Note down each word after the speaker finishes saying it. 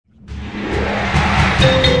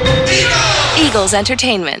Eagles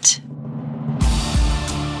Entertainment.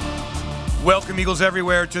 Welcome, Eagles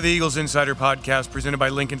everywhere, to the Eagles Insider Podcast presented by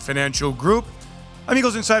Lincoln Financial Group. I'm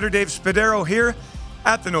Eagles Insider Dave Spadaro here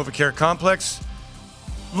at the NovaCare Complex.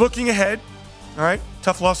 Looking ahead, all right,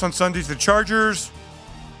 tough loss on Sunday to the Chargers.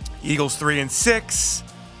 Eagles 3-6.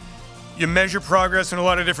 You measure progress in a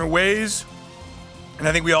lot of different ways, and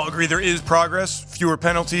I think we all agree there is progress. Fewer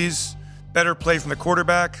penalties, better play from the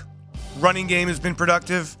quarterback. Running game has been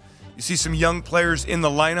productive. You see some young players in the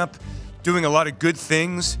lineup doing a lot of good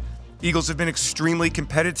things. Eagles have been extremely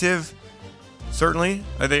competitive, certainly.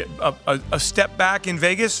 A step back in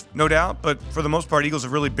Vegas, no doubt, but for the most part, Eagles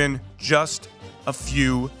have really been just a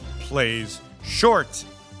few plays short.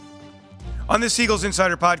 On this Eagles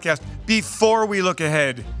Insider Podcast, before we look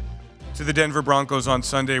ahead to the Denver Broncos on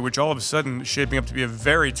Sunday, which all of a sudden is shaping up to be a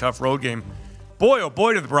very tough road game. Boy, oh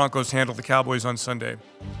boy, did the Broncos handle the Cowboys on Sunday.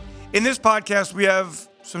 In this podcast, we have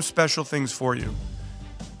some special things for you.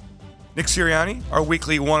 Nick Sirianni, our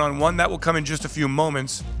weekly one-on-one, that will come in just a few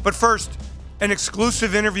moments. But first, an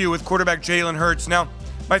exclusive interview with quarterback Jalen Hurts. Now,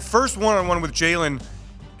 my first one-on-one with Jalen,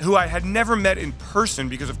 who I had never met in person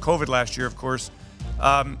because of COVID last year, of course,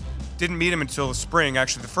 didn't meet him until the spring.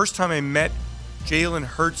 Actually, the first time I met Jalen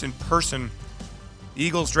Hurts in person, the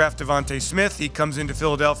Eagles draft Devontae Smith. He comes into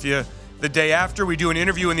Philadelphia the day after. We do an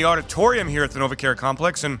interview in the auditorium here at the NovaCare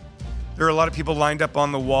Complex, and there are a lot of people lined up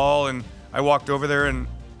on the wall, and I walked over there, and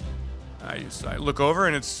I look over,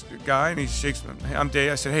 and it's a guy, and he shakes me. Hey, I'm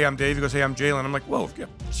Dave. I said, hey, I'm Dave. He goes, hey, I'm Jalen. I'm like, whoa,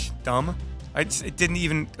 dumb. It didn't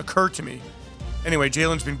even occur to me. Anyway,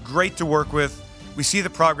 Jalen's been great to work with. We see the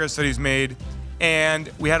progress that he's made,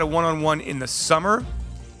 and we had a one-on-one in the summer,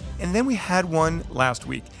 and then we had one last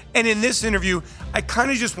week. And in this interview, I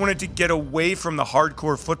kind of just wanted to get away from the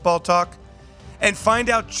hardcore football talk and find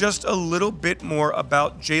out just a little bit more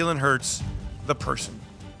about Jalen Hurts, the person.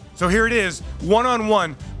 So here it is,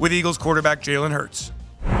 one-on-one with Eagles quarterback Jalen Hurts.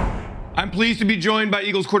 I'm pleased to be joined by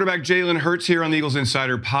Eagles quarterback Jalen Hurts here on the Eagles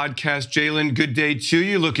Insider Podcast. Jalen, good day to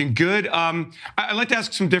you. Looking good. I'd like to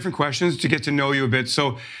ask some different questions to get to know you a bit.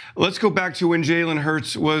 So let's go back to when Jalen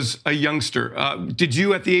Hurts was a youngster. Did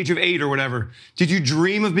you, at the age of 8 or whatever, did you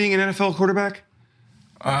dream of being an NFL quarterback?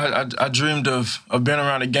 I dreamed of being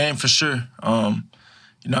around the game for sure. I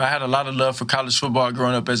had a lot of love for college football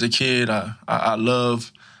growing up as a kid. I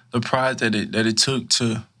love the pride that it took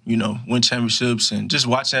to, win championships, and just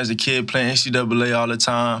watching as a kid playing NCAA all the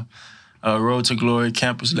time, Road to Glory,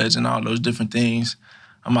 Campus Legend, all those different things.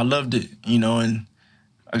 I loved it, and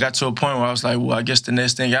I got to a point where I was like, well, I guess the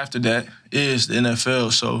next thing after that is the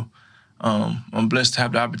NFL. So I'm blessed to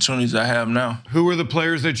have the opportunities I have now. Who were the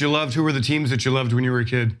players that you loved? Who were the teams that you loved when you were a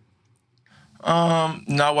kid?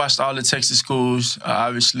 I watched all the Texas schools,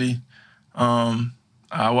 obviously. I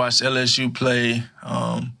watched LSU play.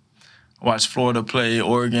 I watched Florida play,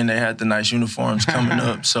 Oregon. They had the nice uniforms coming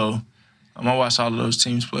up. So I watched all of those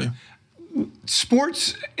teams play.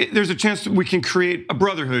 Sports, there's a chance that we can create a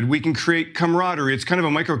brotherhood. We can create camaraderie. It's kind of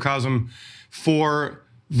a microcosm for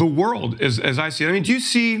the world, as I see it. I mean, do you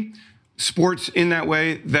see sports in that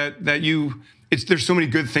way, that there's so many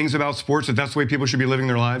good things about sports that's the way people should be living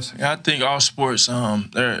their lives? Yeah, I think all sports,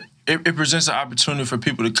 it presents an opportunity for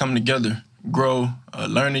people to come together, grow,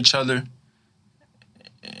 learn each other,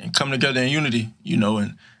 and come together in unity,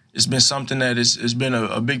 and it's been something that it's been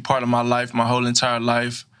a big part of my life, my whole entire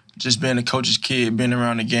life, just being a coach's kid, being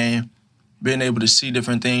around the game, being able to see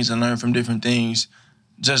different things and learn from different things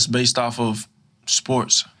just based off of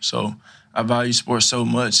sports. So I value sports so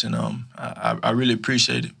much, and I really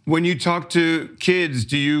appreciate it. When you talk to kids,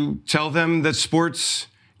 do you tell them that sports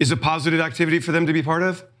is a positive activity for them to be part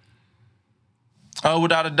of?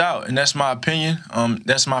 Without a doubt, and that's my opinion.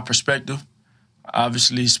 That's my perspective.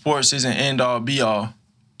 Obviously, sports isn't end-all, be-all,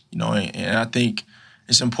 and I think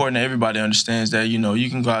it's important that everybody understands that, you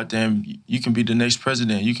can go out there and you can be the next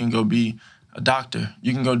president. You can go be a doctor.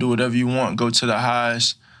 You can go do whatever you want, go to the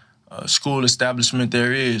highest school establishment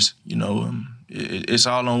there is. It's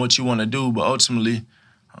all on what you want to do, but ultimately,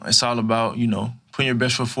 it's all about, putting your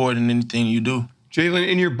best foot forward in anything you do. Jalen,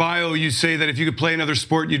 in your bio, you say that if you could play another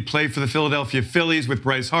sport, you'd play for the Philadelphia Phillies with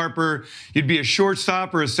Bryce Harper. You'd be a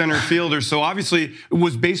shortstop or a center fielder. So obviously,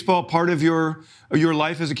 was baseball part of your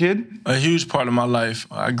life as a kid? A huge part of my life.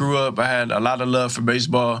 I grew up, I had a lot of love for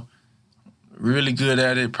baseball, really good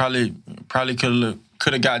at it. Probably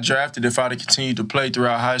could have got drafted if I'd have continued to play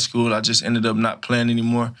throughout high school. I just ended up not playing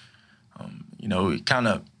anymore. We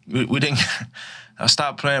didn't. I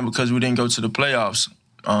stopped playing because we didn't go to the playoffs.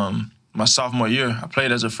 My sophomore year, I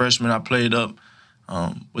played as a freshman. I played up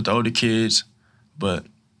with the older kids, but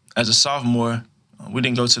as a sophomore, we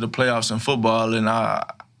didn't go to the playoffs in football, and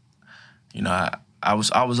you know, I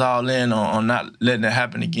was all in on not letting it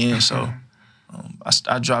happen again. So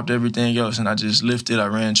I dropped everything else and I just lifted. I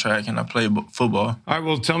ran track and I played football. All right,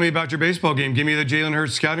 well, tell me about your baseball game. Give me the Jalen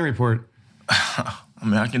Hurts scouting report. I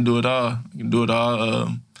mean, I can do it all. I can do it all.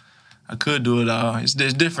 I could do it all. It's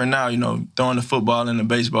different now, you know. Throwing the football and the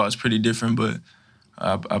baseball is pretty different, but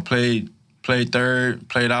I played third,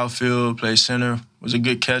 played outfield, played center, was a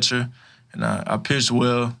good catcher, and I pitched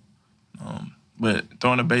well. But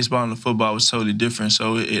throwing the baseball and the football was totally different,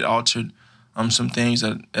 so it altered some things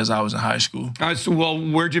as I was in high school. All right, so, well,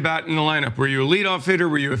 where'd you bat in the lineup? Were you a leadoff hitter?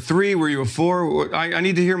 Were you a 3? Were you a 4? I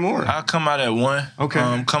need to hear more. I'll come out at 1.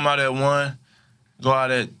 Okay. Come out at 1, go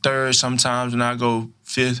out at 3rd sometimes, and I go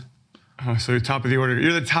 5th. Oh, so you're top of the order.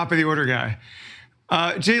 You're the top of the order guy.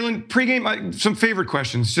 Jalen, pregame, some favorite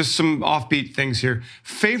questions, just some offbeat things here.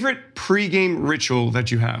 Favorite pregame ritual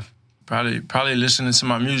that you have? Probably listening to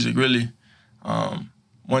my music, really.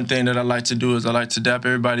 One thing that I like to do is I like to dap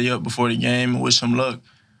everybody up before the game and wish them luck.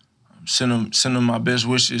 Send them my best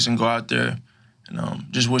wishes and go out there and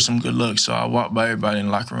just wish them good luck. So I walk by everybody in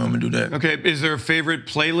the locker room and do that. Okay, is there a favorite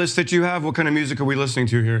playlist that you have? What kind of music are we listening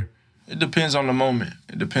to here? It depends on the moment.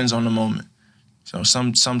 So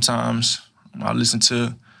sometimes I listen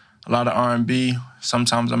to a lot of R&B.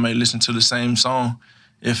 Sometimes I may listen to the same song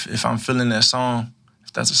if I'm feeling that song,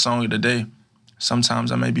 if that's a song of the day.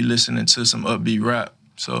 Sometimes I may be listening to some upbeat rap.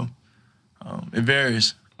 So it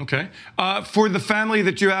varies. Okay. For the family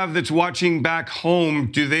that you have that's watching back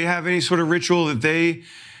home, do they have any sort of ritual that they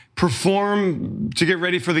perform to get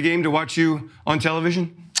ready for the game to watch you on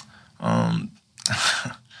television?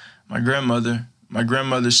 My grandmother, my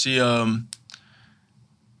grandmother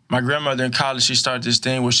in college, she started this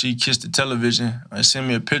thing where she kissed the television and sent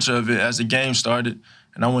me a picture of it as the game started,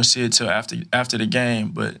 and I wouldn't see it till after the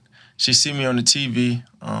game. But she see me on the TV,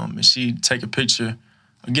 and she'd take a picture,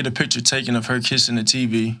 or get a picture taken of her kissing the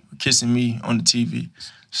TV, kissing me on the TV.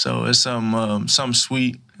 So it's something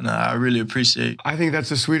sweet, and I really appreciate. I think that's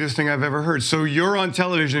the sweetest thing I've ever heard. So you're on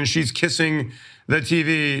television, and she's kissing the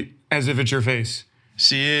TV as if it's your face.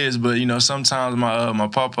 She is, but you know, sometimes my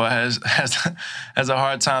papa has a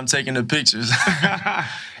hard time taking the pictures.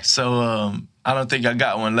 So I don't think I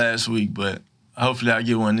got one last week, but hopefully I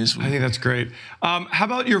get one this week. I think that's great. How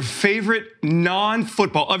about your favorite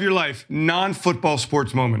non-football of your life, non-football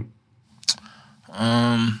sports moment?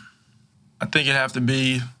 I think it'd have to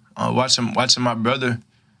be watching my brother.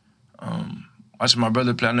 Watching my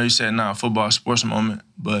brother play. I know you said non-football sports moment,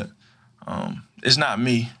 but it's not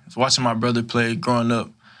me. It's watching my brother play growing up.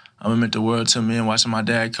 It meant the world to me, and watching my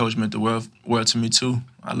dad coach meant the world to me too.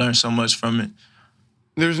 I learned so much from it.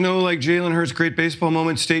 There's no like Jalen Hurts great baseball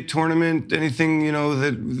moment, state tournament, anything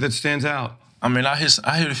that stands out. I mean, I hit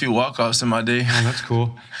a few walk-offs in my day. Oh, that's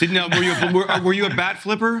cool. Were you a bat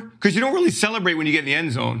flipper? Because you don't really celebrate when you get in the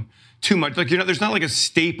end zone too much. Like there's not like a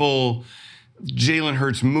staple Jalen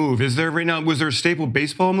Hurts move. Is there right now? Was there a staple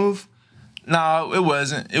baseball move? No, it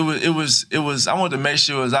wasn't. It was. I wanted to make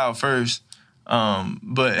sure it was out first,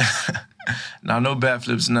 but no bat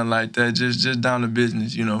flips, nothing like that. Just down to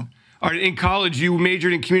business, you know. All right. In college, you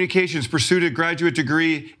majored in communications, pursued a graduate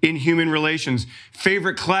degree in human relations.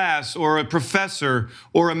 Favorite class, or a professor,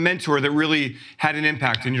 or a mentor that really had an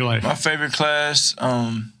impact in your life? My favorite class.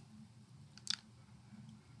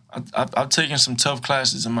 I've taken some tough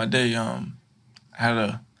classes in my day.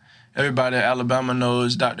 Everybody at Alabama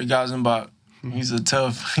knows Dr. Gazenbach. He's a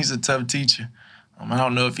tough teacher. I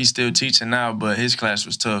don't know if he's still teaching now, but his class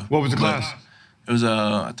was tough. What was the class? It was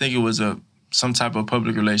I think it was some type of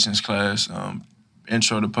public relations class,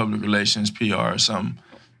 intro to public relations, PR or something.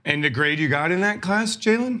 And the grade you got in that class,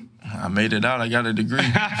 Jalen? I made it out. I got a degree.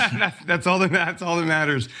 that's all that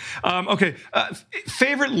matters. Okay.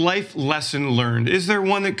 Favorite life lesson learned? Is there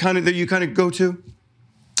one that you kind of go to?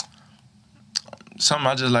 Something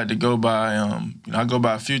I just like to go by. I go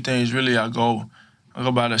by a few things. Really, I go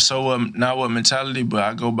by the so what, not what mentality, but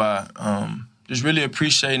I go by just really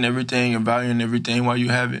appreciating everything and valuing everything while you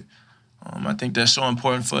have it. I think that's so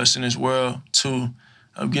important for us in this world to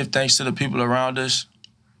give thanks to the people around us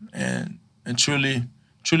and truly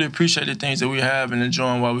appreciate the things that we have and enjoy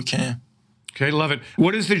them while we can. Okay, love it.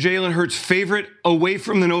 What is the Jalen Hurts favorite away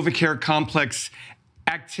from the NovaCare complex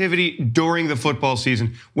activity during the football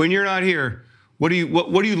season? When you're not here, what do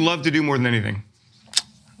you love to do more than anything?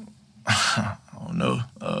 I don't know.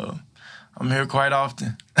 I'm here quite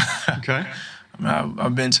often. Okay. I mean,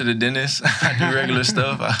 I've been to the dentist. I do regular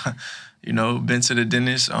stuff. Been to the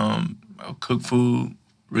dentist. I cook food.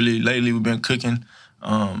 Really, lately we've been cooking.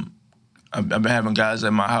 I've been having guys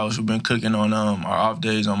at my house who've been cooking on our off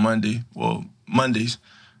days on Monday. Well, Mondays.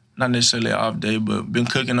 not necessarily an off day, but been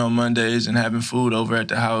cooking on Mondays and having food over at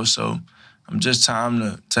the house. So just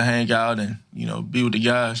time to hang out and, be with the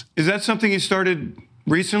guys. Is that something you started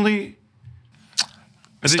recently?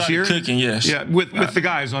 This year? Cooking, yes. Yeah, with the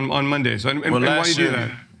guys on Mondays. And why do you do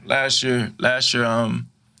that? Last year,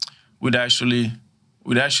 we'd actually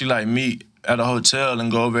like meet at a hotel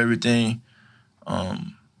and go over everything.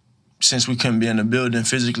 Since we couldn't be in the building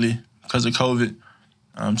physically because of COVID,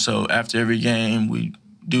 so after every game we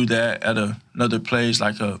do that at another place,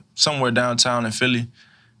 like somewhere downtown in Philly,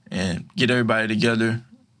 and get everybody together,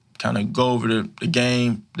 kind of go over the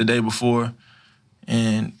game the day before,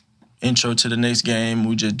 and intro to the next game.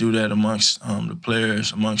 We just do that amongst the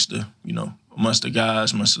players, amongst the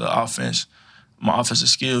guys, amongst the offense, my offensive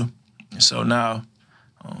skill. And so now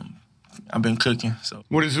I've been cooking. So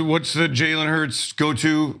what's the Jalen Hurts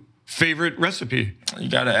go-to favorite recipe? You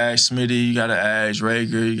gotta ask Smitty, you gotta ask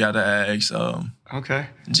Rager, you gotta ask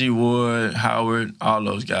G Ward, Howard, all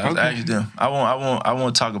those guys. Okay. Ask them. I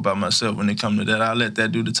won't talk about myself when it comes to that. I'll let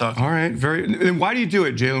that do the talking. All right, and why do you do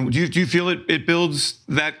it, Jalen? Do you feel it builds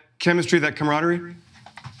that chemistry, that camaraderie?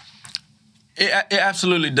 It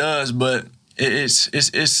absolutely does, but it's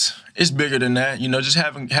bigger than that. Just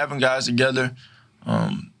having guys together.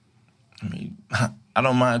 I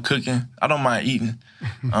don't mind cooking. I don't mind eating.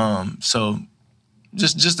 So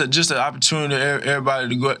just an opportunity for everybody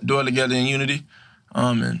to do it together in unity,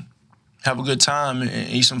 and have a good time and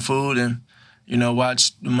eat some food and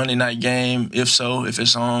watch the Monday night game if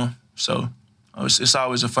it's on. So it's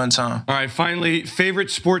always a fun time. All right. Finally, favorite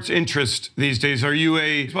sports interest these days? Are you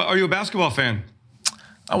a basketball fan?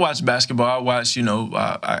 I watch basketball. I watch,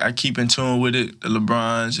 I keep in tune with it. The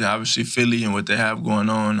LeBrons and obviously Philly and what they have going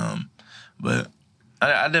on. But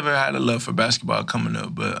I never had a love for basketball coming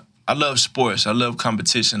up. But I love sports. I love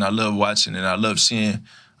competition. I love watching it. I love seeing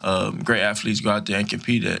great athletes go out there and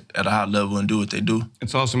compete at a high level and do what they do.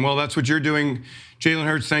 It's awesome. Well, that's what you're doing. Jalen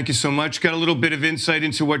Hurts, thank you so much. Got a little bit of insight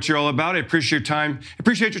into what you're all about. I appreciate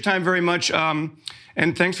your time very much. And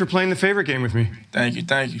thanks for playing the favorite game with me. Thank you.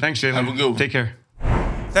 Thanks, Jalen. Have a good one. Take care.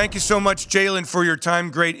 Thank you so much, Jalen, for your time.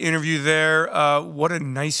 Great interview there. What a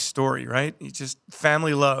nice story, right? Just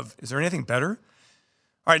family love. Is there anything better?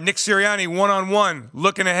 All right, Nick Sirianni, one-on-one,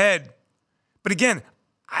 looking ahead. But again,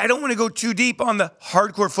 I don't want to go too deep on the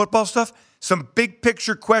hardcore football stuff. Some big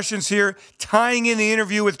picture questions here, tying in the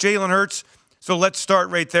interview with Jalen Hurts. So let's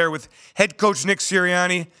start right there with head coach Nick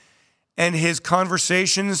Sirianni and his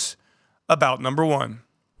conversations about number one.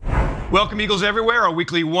 Welcome, Eagles everywhere. Our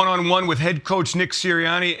weekly one-on-one with head coach Nick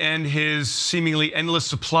Sirianni and his seemingly endless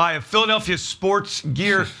supply of Philadelphia sports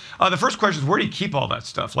gear. The first question is, where do you keep all that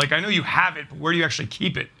stuff? Like, I know you have it, but where do you actually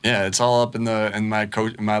keep it? Yeah, it's all up in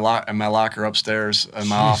my locker upstairs in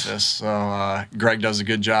my office. So Greg does a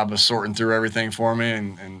good job of sorting through everything for me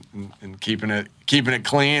and keeping it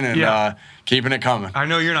clean and keeping it coming. I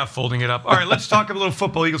know you're not folding it up. All right, let's talk a little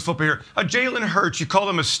football, Eagles football here. Jalen Hurts, you called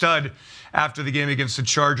him a stud after the game against the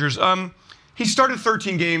Chargers. He started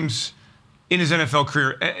 13 games in his NFL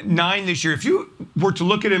career, 9 this year. If you were to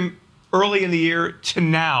look at him early in the year to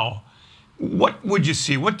now, what would you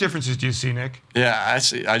see? What differences do you see, Nick? Yeah,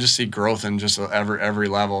 I just see growth in just every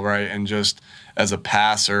level, right? And just as a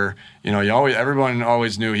passer, everyone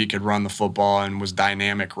always knew he could run the football and was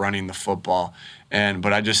dynamic running the football.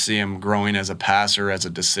 But I just see him growing as a passer, as a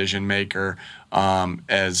decision maker, and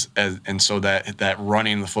so that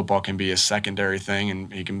running the football can be a secondary thing,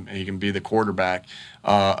 and he can be the quarterback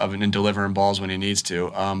and delivering balls when he needs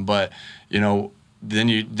to. Then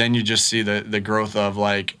you just see the growth of,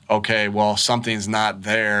 like, okay, well, something's not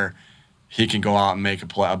there. He can go out and make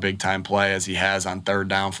a big time play, as he has on third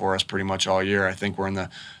down for us pretty much all year. I think we're in the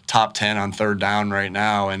top 10 on third down right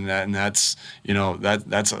now, and that's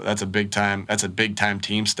a big time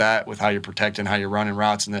team stat with how you're protecting, how you're running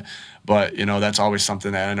routes, but that's always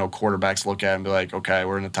something that I know quarterbacks look at and be like, okay,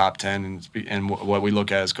 we're in the top 10, and what we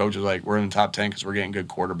look at as coaches, like, we're in the top 10 because we're getting good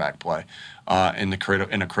quarterback play in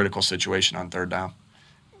a critical situation on third down.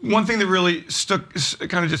 One thing that really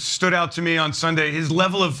stood out to me on Sunday, his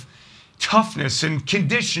level of toughness and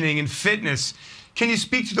conditioning and fitness. Can you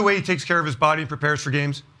speak to the way he takes care of his body and prepares for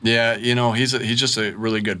games? Yeah, he's just a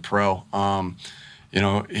really good pro.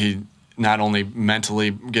 He not only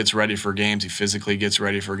mentally gets ready for games, he physically gets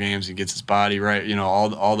ready for games. He gets his body right.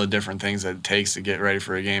 All the different things that it takes to get ready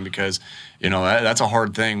for a game, because that's a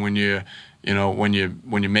hard thing when you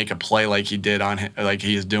make a play like he did like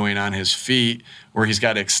he is doing on his feet, where he's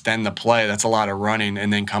got to extend the play. That's a lot of running,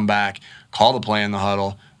 and then come back, call the play in the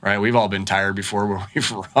huddle, right? We've all been tired before where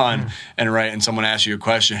we've run and someone asks you a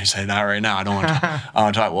question, you say, not right now, I don't want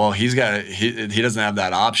to talk. Well, he doesn't have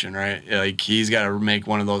that option, right? Like, he's got to make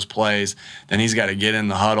one of those plays. Then he's got to get in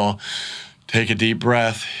the huddle, take a deep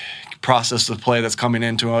breath, process the play that's coming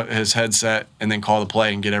into his headset, and then call the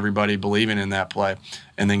play and get everybody believing in that play,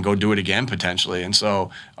 and then go do it again potentially. And so,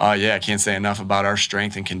 I can't say enough about our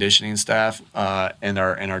strength and conditioning staff and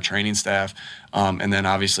our training staff. And then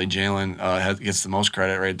obviously Jalen gets the most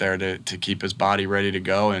credit right there to keep his body ready to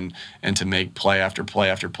go and to make play after play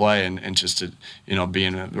after play and just to be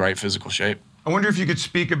in the right physical shape. I wonder if you could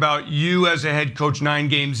speak about you as a head coach 9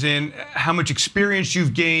 games in, how much experience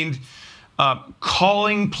you've gained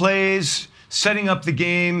calling plays, setting up the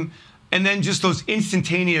game, and then just those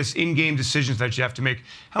instantaneous in-game decisions that you have to make.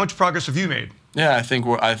 How much progress have you made? Yeah, I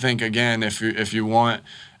think again, if you want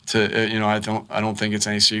to, I don't think it's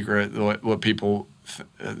any secret what people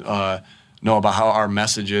know about how our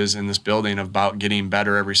message is in this building about getting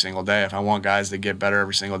better every single day. If I want guys to get better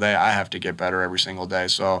every single day, I have to get better every single day.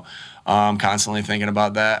 So I'm constantly thinking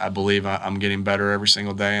about that. I believe I'm getting better every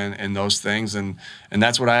single day in those things, and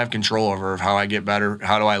that's what I have control over, of how I get better.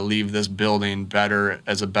 How do I leave this building better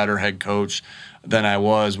as a better head coach than I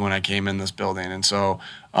was when I came in this building? And so,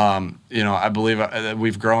 I believe that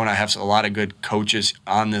we've grown. I have a lot of good coaches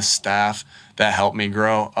on this staff that help me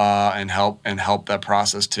grow and help that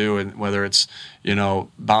process too. And whether it's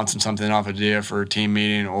bouncing something off a idea for a team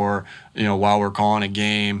meeting, or while we're calling a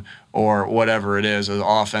game, or whatever it is, an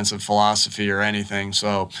offensive philosophy or anything.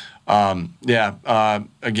 So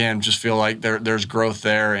again, just feel like there's growth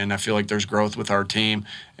there, and I feel like there's growth with our team,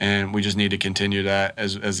 and we just need to continue that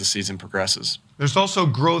as the season progresses. There's also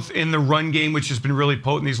growth in the run game, which has been really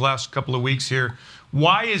potent these last couple of weeks here.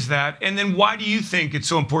 Why is that? And then why do you think it's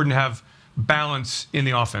so important to have balance in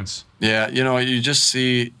the offense? Yeah, you just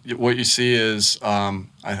see what you see is our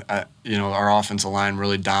offensive line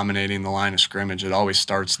really dominating the line of scrimmage. It always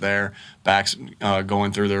starts there. Backs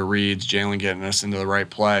going through their reads, Jalen getting us into the right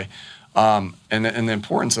play, and the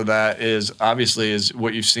importance of that is obviously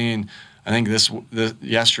what you've seen. I think this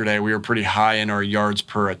yesterday we were pretty high in our yards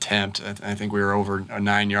per attempt. I think we were over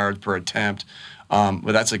 9 yards per attempt.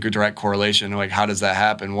 But that's a good direct correlation. Like, how does that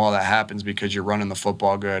happen? Well, that happens because you're running the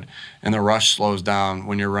football good, and the rush slows down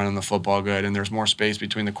when you're running the football good, and there's more space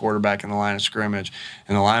between the quarterback and the line of scrimmage,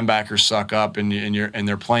 and the linebackers suck up, and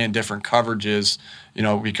they're playing different coverages.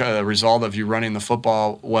 Because the result of you running the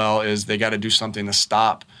football well is they got to do something to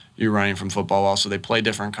stop you running from football well. So they play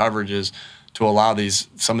different coverages to allow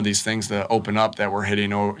some of these things to open up that we're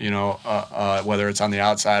hitting, whether it's on the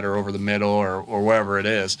outside or over the middle or wherever it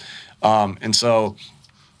is. And so,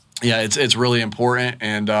 yeah, it's really important,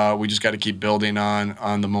 and we just got to keep building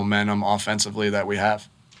on the momentum offensively that we have.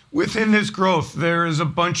 Within this growth, there is a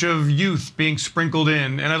bunch of youth being sprinkled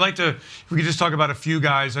in, and I'd like to, if we could just talk about a few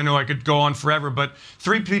guys. I know I could go on forever, but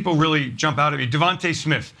 3 people really jump out at me. DeVonta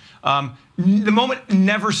Smith. The moment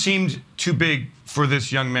never seemed too big for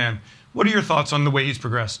this young man. What are your thoughts on the way he's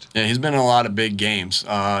progressed? Yeah, he's been in a lot of big games.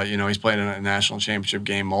 He's played in a national championship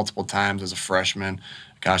game multiple times as a freshman.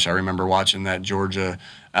 Gosh, I remember watching that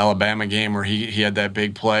Georgia-Alabama game where he had that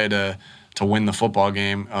big play to win the football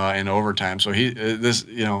game in overtime. So he's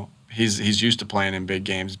used to playing in big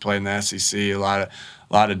games. He played in the SEC, a lot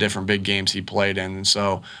of different big games he played in. And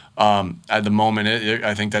so at the moment,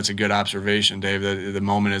 I think that's a good observation, Dave. That the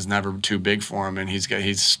moment is never too big for him, and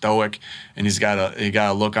he's stoic, and he got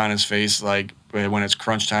a look on his face like, when it's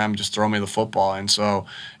crunch time, just throw me the football. And so,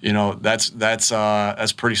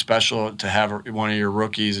 that's pretty special to have one of your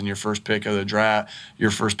rookies and your first pick of your draft,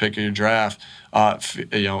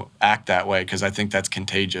 act that way, because I think that's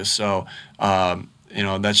contagious. So,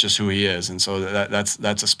 that's just who he is, and so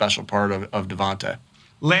that's a special part of DeVonta.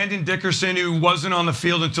 Landon Dickerson, who wasn't on the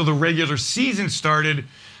field until the regular season started.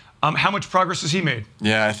 How much progress has he made?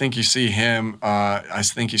 Yeah, I think you see him.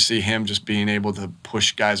 Just being able to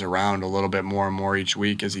push guys around a little bit more and more each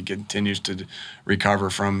week as he continues to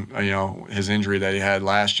recover from his injury that he had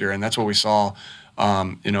last year, and that's what we saw.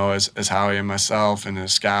 As Howie and myself and the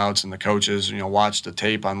scouts and the coaches, watched the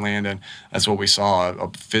tape on Landon. That's what we saw: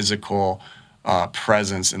 a physical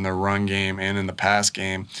presence in the run game and in the pass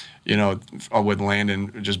game. With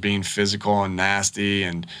Landon just being physical and nasty,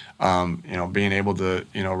 and being able to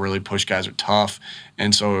really push guys are tough,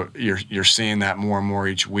 and so you're seeing that more and more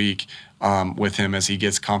each week with him as he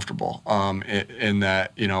gets comfortable in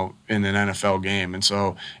that in an NFL game, and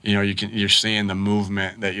so you're seeing the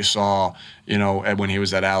movement that you saw when he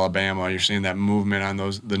was at Alabama. You're seeing that movement on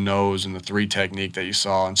the nose and the 3 technique that you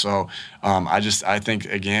saw, and so I think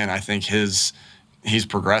his he's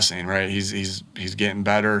progressing, right? He's getting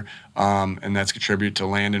better, and that's contribute to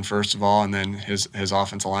Landon first of all, and then his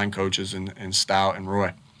offensive line coaches and Stout and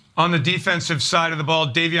Roy. On the defensive side of the ball,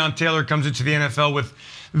 Davion Taylor comes into the NFL with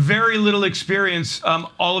very little experience.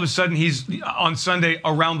 All of a sudden, he's on Sunday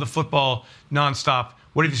around the football nonstop.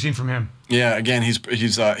 What have you seen from him? Yeah, again,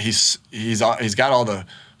 he's got all the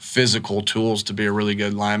physical tools to be a really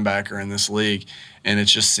good linebacker in this league. And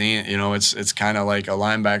it's just seeing, it's kind of like a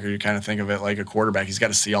linebacker. You kind of think of it like a quarterback. He's got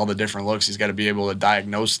to see all the different looks. He's got to be able to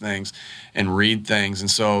diagnose things and read things.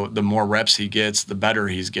 And so the more reps he gets, the better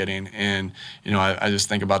he's getting. And, I just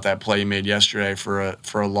think about that play he made yesterday for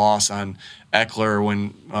a loss on Eckler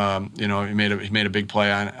when, he made a big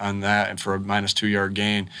play on that and for a -2 yard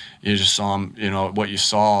gain. You just saw him, what you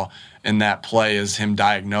saw in that play is him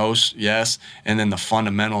diagnose, yes, and then the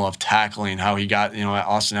fundamental of tackling, how he got,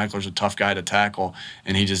 Austin Eckler's a tough guy to tackle,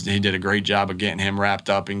 and he did a great job of getting him wrapped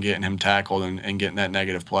up and getting him tackled and getting that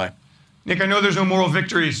negative play. Nick, I know there's no moral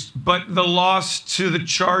victories, but the loss to the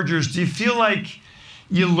Chargers, do you feel like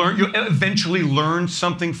you eventually learned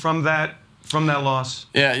something from that loss?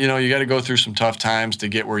 Yeah, you got to go through some tough times to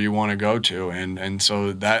get where you want to go to, and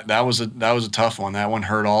so that was a tough one. That one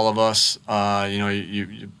hurt all of us.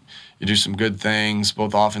 You do some good things,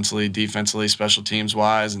 both offensively, defensively, special teams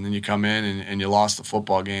wise, and then you come in and you lost the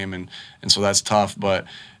football game, and so that's tough. But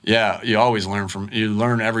yeah, you always learn you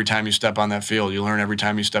learn every time you step on that field. You learn every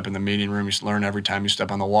time you step in the meeting room. You learn every time you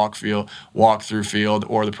step on the walk through field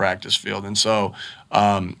or the practice field. And so,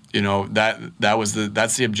 that's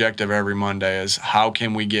the objective every Monday is how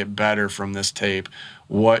can we get better from this tape?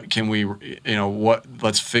 What can we,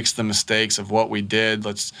 let's fix the mistakes of what we did.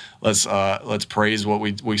 Let's praise what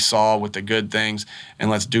we saw with the good things, and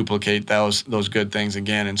let's duplicate those good things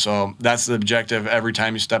again. And so that's the objective every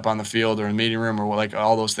time you step on the field or in the meeting room or like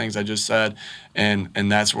all those things I just said.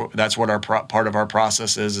 And that's what our part of our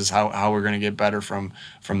process is how we're going to get better from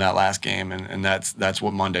that last game. And that's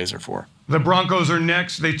what Mondays are for. The Broncos are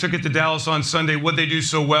next. They took it to Dallas on Sunday. What they do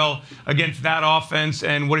so well against that offense,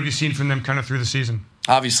 and what have you seen from them kind of through the season?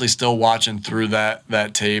 Obviously, still watching through that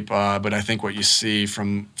tape, but I think what you see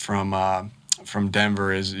from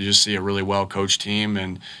Denver is you just see a really well coached team,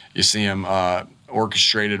 and you see them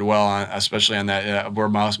orchestrated well, especially on that. Where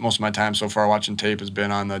most of my time so far watching tape has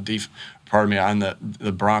been on the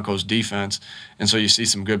Broncos defense, and so you see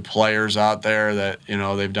some good players out there that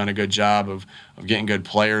they've done a good job of getting good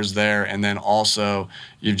players there, and then also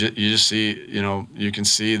you just see you can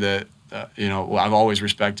see that. I've always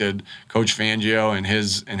respected Coach Fangio and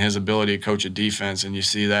his ability to coach a defense, and you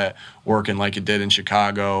see that working like it did in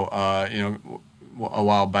Chicago, a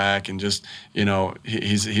while back, and just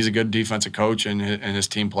he's a good defensive coach, and his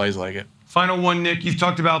team plays like it. Final one, Nick. You've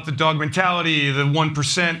talked about the dog mentality, the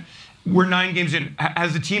 1%. We're 9 games in.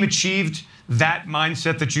 Has the team achieved that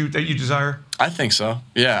mindset that you desire? I think so.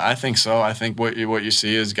 Yeah, I think so. I think what you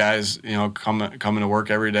see is guys coming to work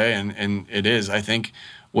every day, and it is. I think.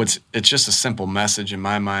 It's just a simple message in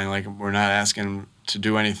my mind. Like, we're not asking him to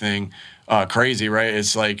do anything crazy, right?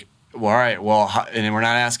 It's like, well, all right, and we're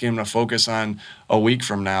not asking him to focus on a week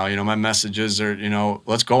from now. My messages are,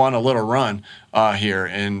 let's go on a little run here,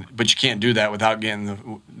 but you can't do that without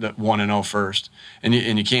getting the 1-0 first, and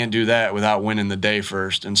you can't do that without winning the day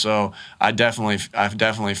first. And so I definitely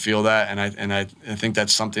feel that, and I think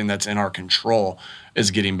that's something that's in our control.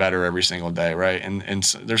 Is getting better every single day, right? And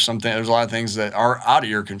there's a lot of things that are out of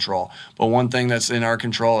your control, but one thing that's in our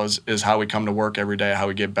control is how we come to work every day, how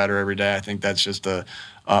we get better every day. I think that's just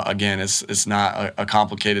again, it's not a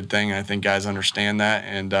complicated thing. I think guys understand that,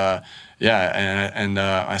 and I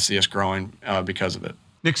see us growing because of it.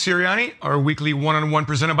 Nick Sirianni, our weekly one-on-one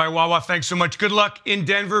presented by Wawa. Thanks so much. Good luck in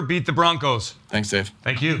Denver. Beat the Broncos. Thanks, Dave.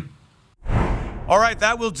 Thank you. All right,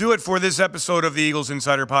 that will do it for this episode of the Eagles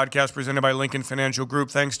Insider Podcast presented by Lincoln Financial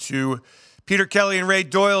Group. Thanks to Peter Kelly and Ray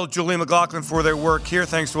Doyle, Julie McLaughlin for their work here.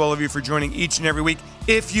 Thanks to all of you for joining each and every week.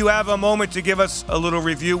 If you have a moment to give us a little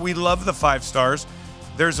review, we love the 5 stars.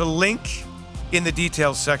 There's a link in the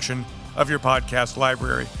details section of your podcast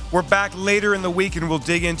library. We're back later in the week, and we'll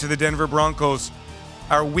dig into the Denver Broncos,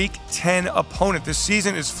 our Week 10 opponent. This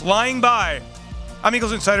season is flying by. I'm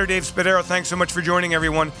Eagles Insider Dave Spadaro. Thanks so much for joining,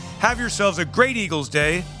 everyone. Have yourselves a great Eagles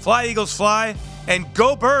day. Fly, Eagles, fly, and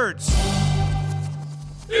go Birds!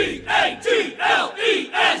 E-A-G-L-E-S,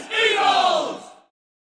 Eagles!